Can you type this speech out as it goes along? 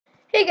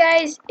Hey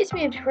guys, it's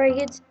me,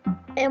 Kids,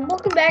 and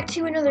welcome back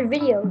to another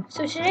video.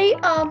 So today,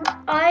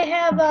 I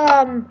have,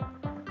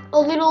 a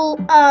little,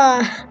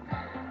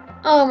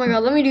 oh my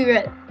god, let me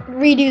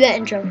redo that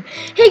intro.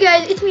 Hey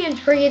guys, it's me,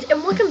 Kids,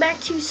 and welcome back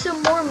to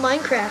some more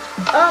Minecraft.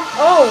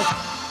 Oh,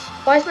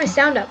 why is my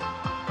sound up?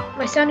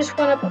 My sound just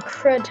went up a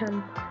crud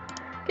ton.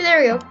 Okay,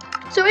 there we go.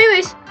 So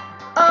anyways,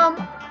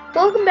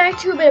 welcome back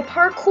to a bit of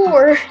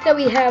parkour that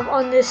we have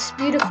on this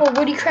beautiful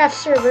Woodycraft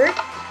server.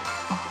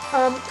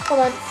 Hold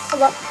on.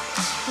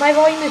 My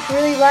volume is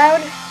really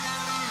loud.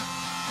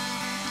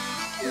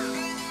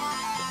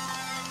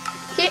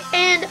 Okay,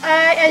 and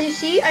as you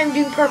see, I'm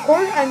doing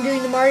parkour. I'm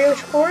doing the Mario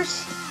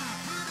course.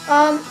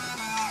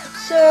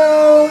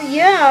 So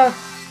yeah,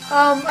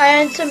 I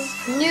had some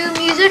new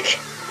music.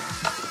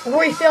 I've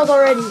already failed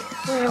already.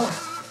 Well,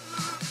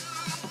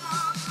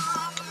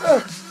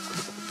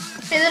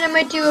 and then I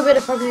might do a bit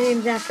of Hunger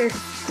Games after.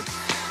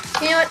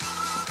 You know what?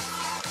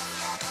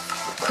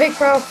 Quick,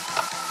 bro.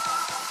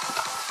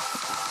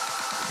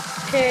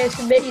 Okay, it's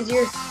a bit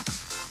easier.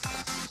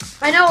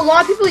 I know a lot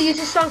of people use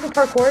this song for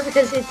parkour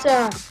because it's,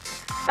 I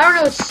don't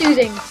know, it's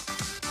soothing.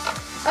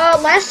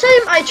 Last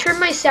time I turned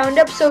my sound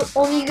up so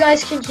only you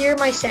guys can hear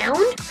my sound.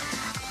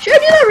 Should I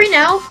do that right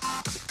now?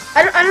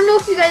 I don't know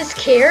if you guys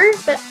care,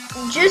 but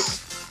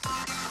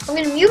I'm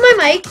gonna mute my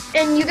mic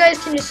and you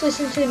guys can just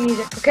listen to the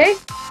music, okay?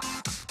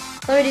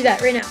 Let me do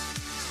that right now.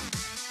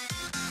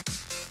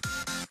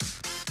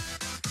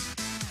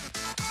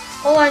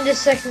 Hold on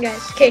just a second,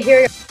 guys. Okay,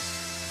 here we go.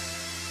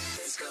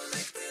 Let's go.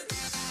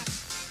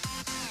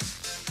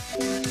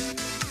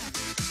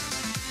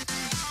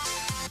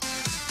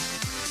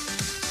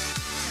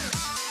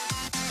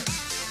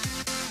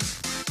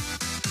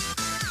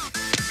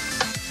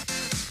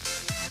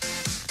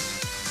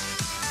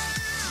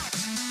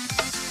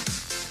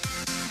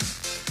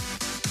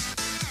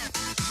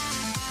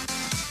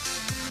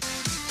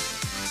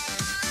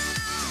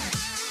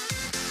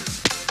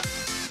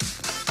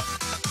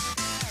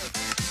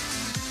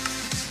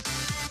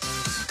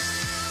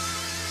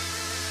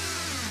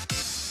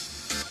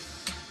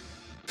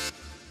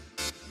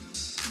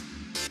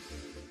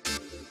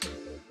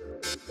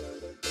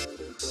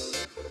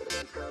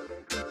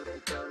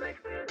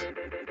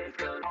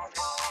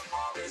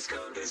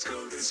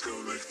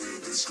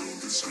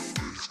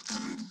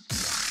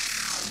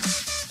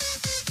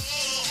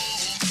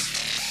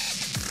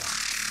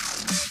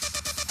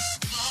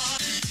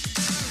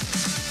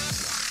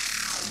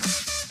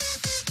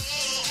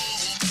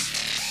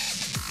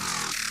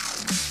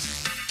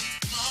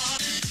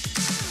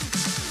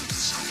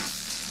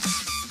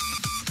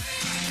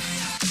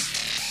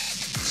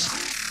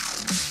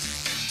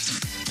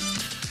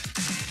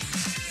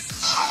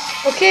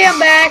 Okay, I'm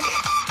back.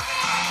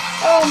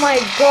 Oh my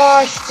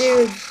gosh,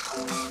 dude.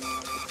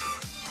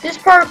 This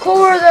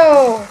parkour,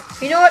 though.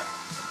 You know what?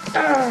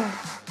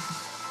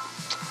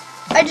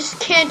 I just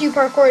can't do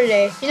parkour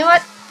today. You know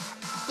what?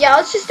 Yeah,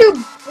 let's just do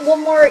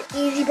one more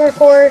easy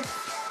parkour.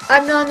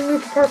 I'm not in the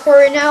mood for parkour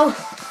right now.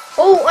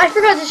 Oh, I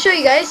forgot to show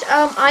you guys.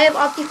 I have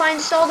Optifine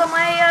installed on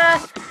my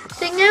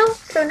thing now.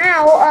 So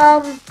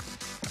now,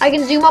 I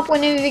can zoom up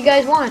whenever you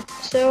guys want.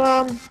 So,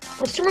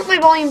 let's turn up my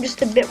volume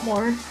just a bit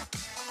more.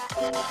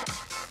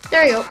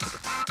 There you go.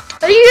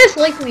 I think you guys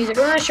like the music.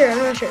 I'm not sure.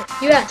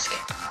 You ask.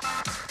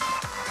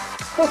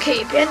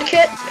 Okay,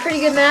 Bandicoot, pretty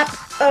good map.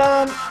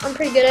 I'm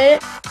pretty good at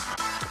it.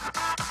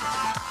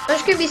 I'm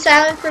just gonna be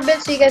silent for a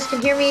bit so you guys can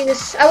hear me.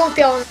 I won't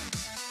be on.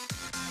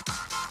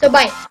 So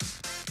bye.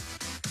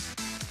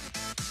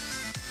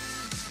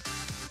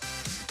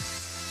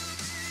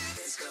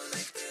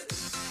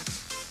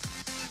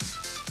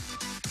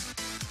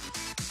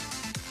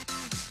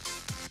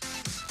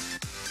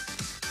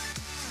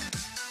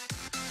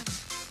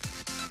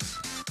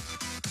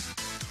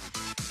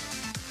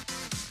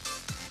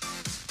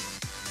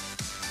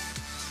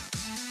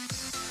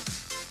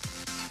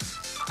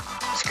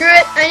 Screw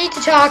it, I need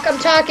to talk. I'm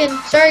talking.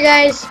 Sorry,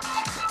 guys.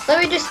 Let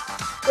me just...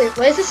 Wait,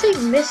 what is this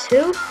saying? Miss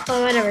who?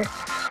 Oh, whatever.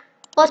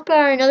 Let's put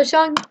on another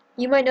song.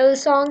 You might know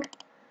this song.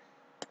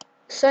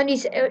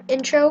 Sunny's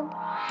intro.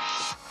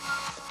 I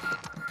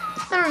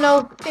don't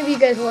know. Maybe you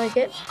guys will like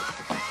it.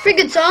 Pretty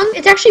good song.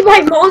 It's actually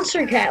by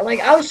Monster Cat.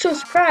 Like, I was so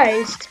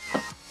surprised.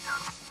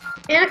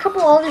 And a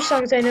couple other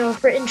songs I know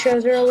for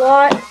intros. There are a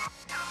lot of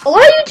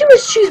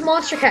YouTubers choose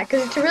Monster Cat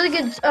because it's a really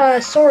good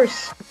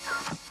source.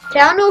 Okay,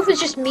 I don't know if it's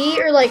just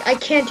me or like I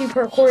can't do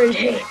parkour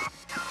today.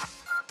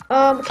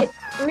 Okay,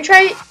 let me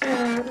try.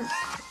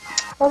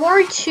 I'm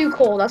already too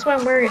cold. That's why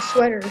I'm wearing a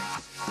sweater. And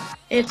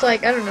it's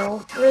like, I don't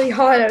know, really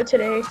hot out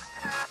today.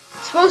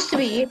 It's supposed to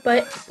be,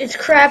 but it's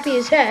crappy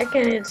as heck,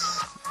 and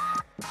it's,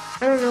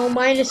 I don't know,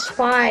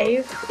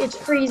 -5. It's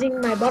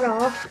freezing my butt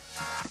off.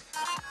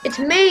 It's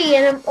May,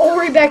 and I'm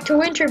already back to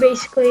winter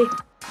basically.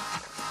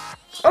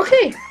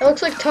 Okay, it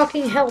looks like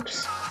talking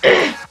helps.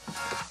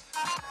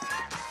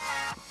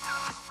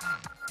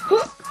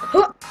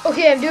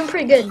 Okay, I'm doing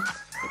pretty good.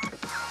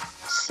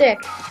 Sick.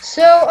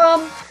 So,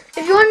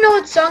 if you want to know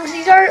what songs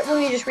these are, let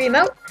me just read them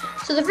out.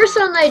 So the first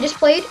song that I just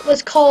played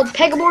was called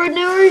Pegboard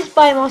Nowers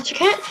by Monster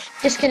Cat,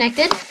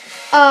 Disconnected.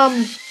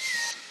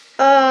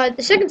 The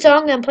second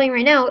song that I'm playing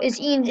right now is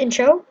Ian's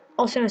intro,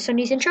 also known as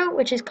Sunny's intro,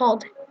 which is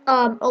called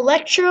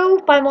Electro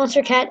by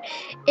Monster Cat.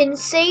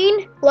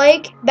 Insane,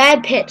 like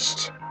bad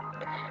pitched.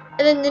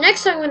 And then the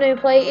next song I'm going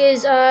to play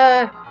is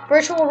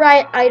Virtual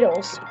Riot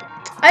Idols.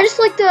 I just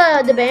like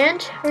the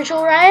band,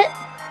 Virtual Riot.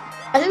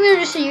 I think they're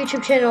just a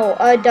YouTube channel,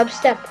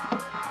 dubstep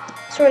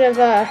sort of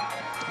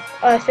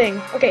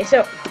thing. Okay,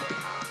 so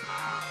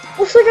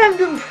looks like I'm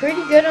doing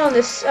pretty good on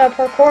this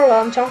parkour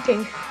while I'm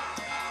talking.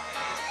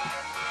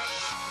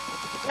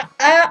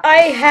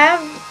 I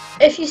have,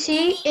 if you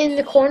see in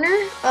the corner,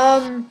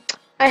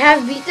 I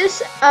have beat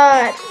this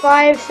at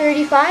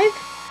 5:35.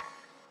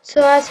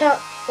 So that's how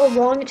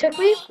long it took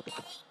me.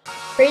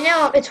 Right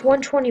now it's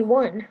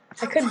 1:21.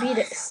 I could beat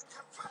it.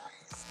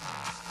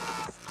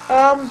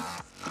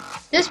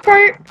 This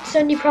part,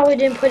 Sunny probably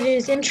didn't put in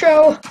his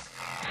intro.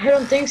 I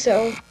don't think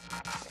so.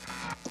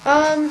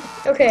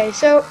 Okay,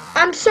 so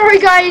I'm sorry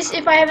guys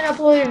if I haven't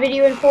uploaded a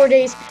video in 4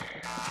 days.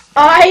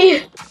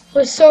 I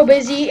was so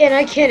busy and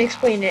I can't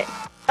explain it.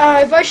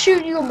 If I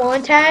shoot you a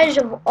montage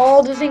of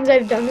all the things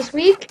I've done this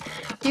week,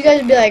 you guys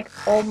would be like,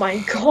 oh my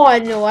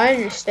god, no, I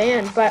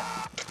understand. But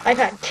I've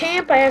had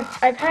camp,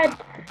 I've had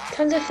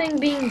tons of things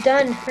being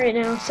done right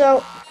now.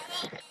 So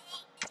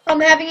I'm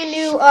having a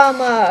new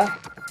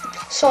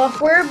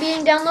software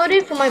being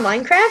downloaded for my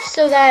Minecraft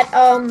so that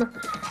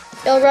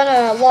it'll run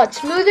a lot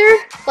smoother,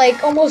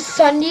 like almost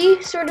Sunday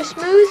sort of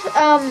smooth.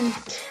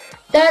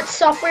 That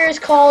software is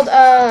called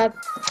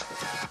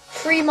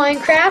Free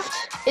Minecraft.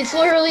 It's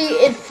literally,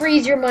 it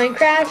frees your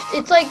Minecraft.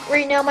 It's like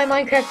right now my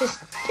Minecraft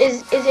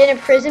is in a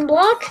prison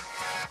block.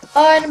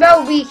 In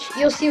about a week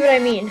you'll see what I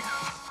mean.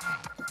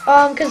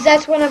 Cause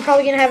that's when I'm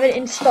probably gonna have it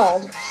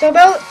installed. So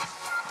about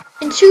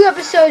in 2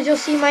 episodes you'll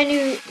see my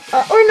new,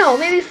 or no,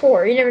 maybe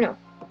 4. You never know.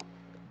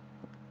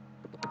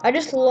 I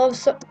just love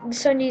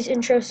Sunny's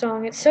intro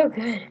song. It's so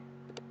good.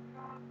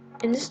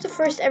 And this is the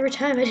first ever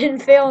time I didn't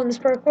fail in this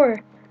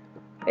parkour.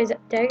 Wait,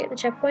 did I get the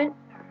checkpoint?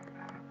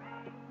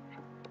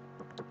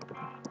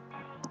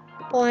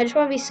 Hold on, I just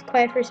want to be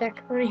quiet for a sec.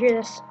 I want to hear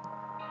this.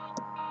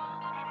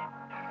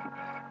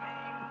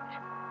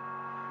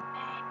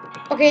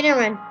 Okay, never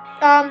mind.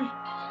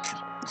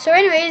 So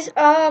anyways,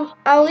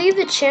 I'll leave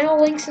the channel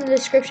links in the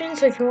description,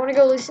 so if you want to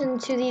go listen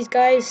to these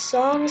guys'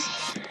 songs,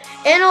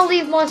 and I'll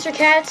leave Monster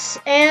Cat's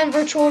and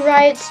Virtual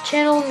Riot's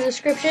channel in the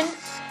description.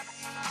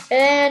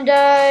 And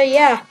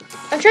yeah,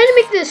 I'm trying to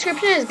make the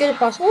description as good as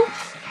possible.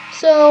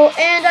 So,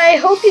 and I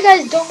hope you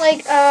guys don't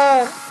like,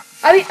 I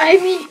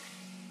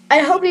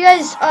hope you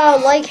guys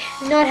like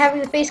not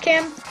having the face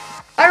cam.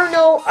 I don't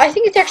know, I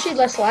think it's actually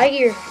less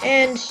laggier,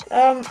 and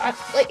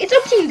like, it's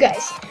up to you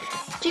guys.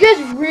 Do you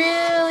guys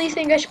really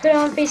think I should put it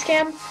on face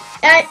cam?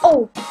 And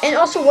and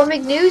also one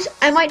big news,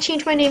 I might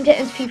change my name to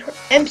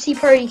MC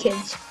Party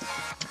Kids.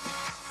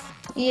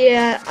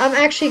 Yeah, I'm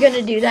actually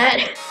gonna do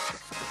that.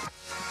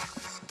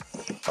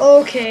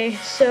 Okay,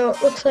 so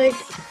it looks like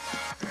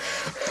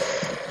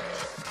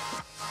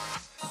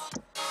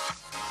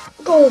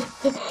gold.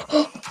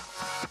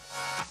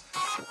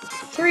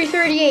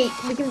 3:38.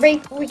 We can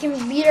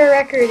beat our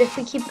record if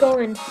we keep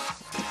going.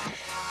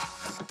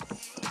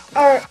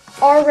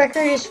 Our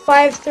record is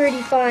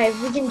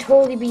 5:35. We can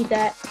totally beat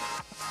that.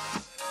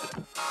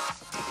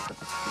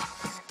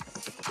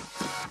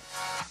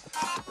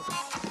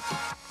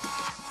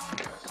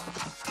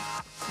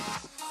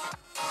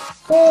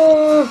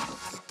 Oh.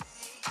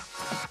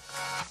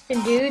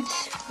 And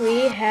dudes,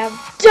 we have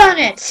done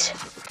it!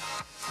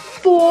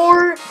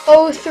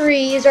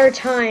 4:03 is our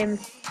time.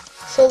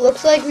 So it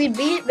looks like we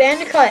beat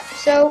Bandicoot.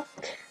 So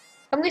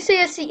I'm gonna say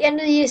that's the end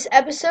of this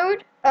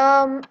episode.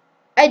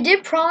 I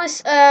did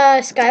promise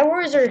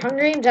Skywars or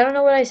Hunger Games, I don't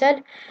know what I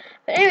said.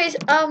 But anyways,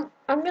 I'm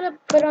gonna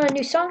put on a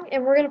new song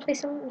and we're gonna play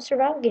some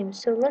survival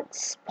games. So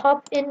let's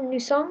pop in a new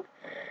song.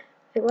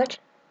 Wait, what?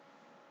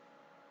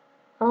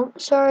 Oh,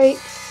 sorry.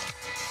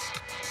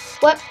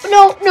 What?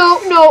 No,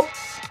 no, no.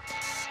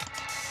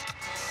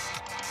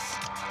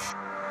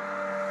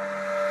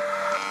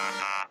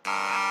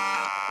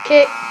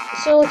 Okay,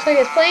 so it looks like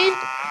it's playing.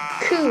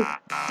 Cool.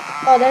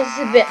 Oh, that's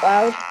a bit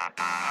loud.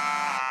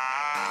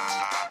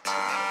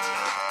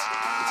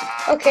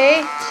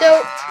 Okay,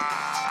 so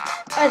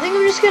I think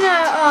I'm just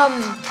gonna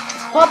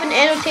pop an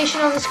annotation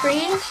on the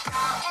screen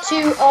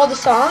to all the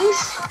songs.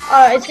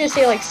 It's gonna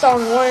say like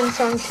song 1,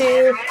 song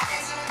 2.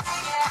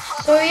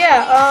 So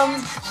yeah,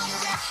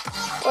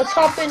 let's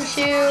hop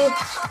into.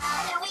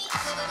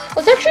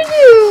 Let's actually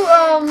do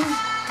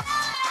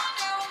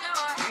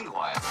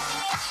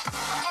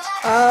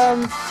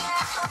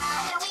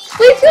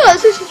Spleef. Yeah,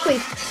 let's do some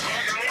Spleef.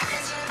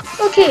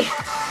 Okay,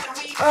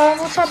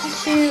 let's hop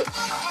into.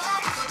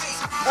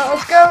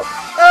 Let's go.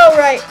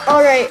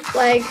 Alright,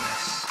 like.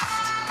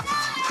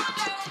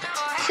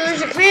 So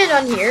there's a command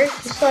on here,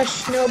 /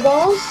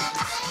 snowballs.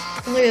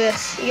 And look at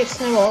this, you get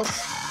snowballs.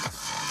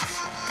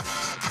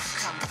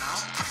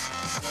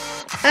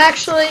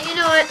 Actually, you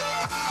know what?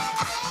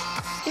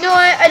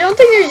 I don't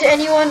think there's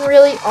anyone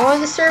really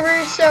on the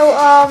server, so,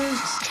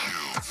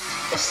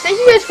 Just thank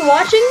you guys for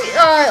watching.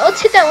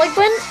 Let's hit that like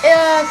button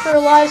for a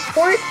lot of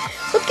support.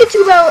 Let's get to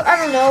about, I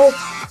don't know,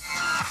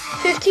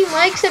 15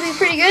 likes. That'd be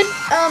pretty good.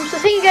 So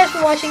thank you guys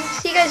for watching.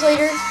 See you guys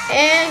later,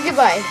 and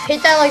goodbye.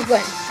 Hit that like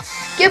button.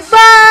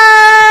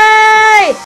 Goodbye!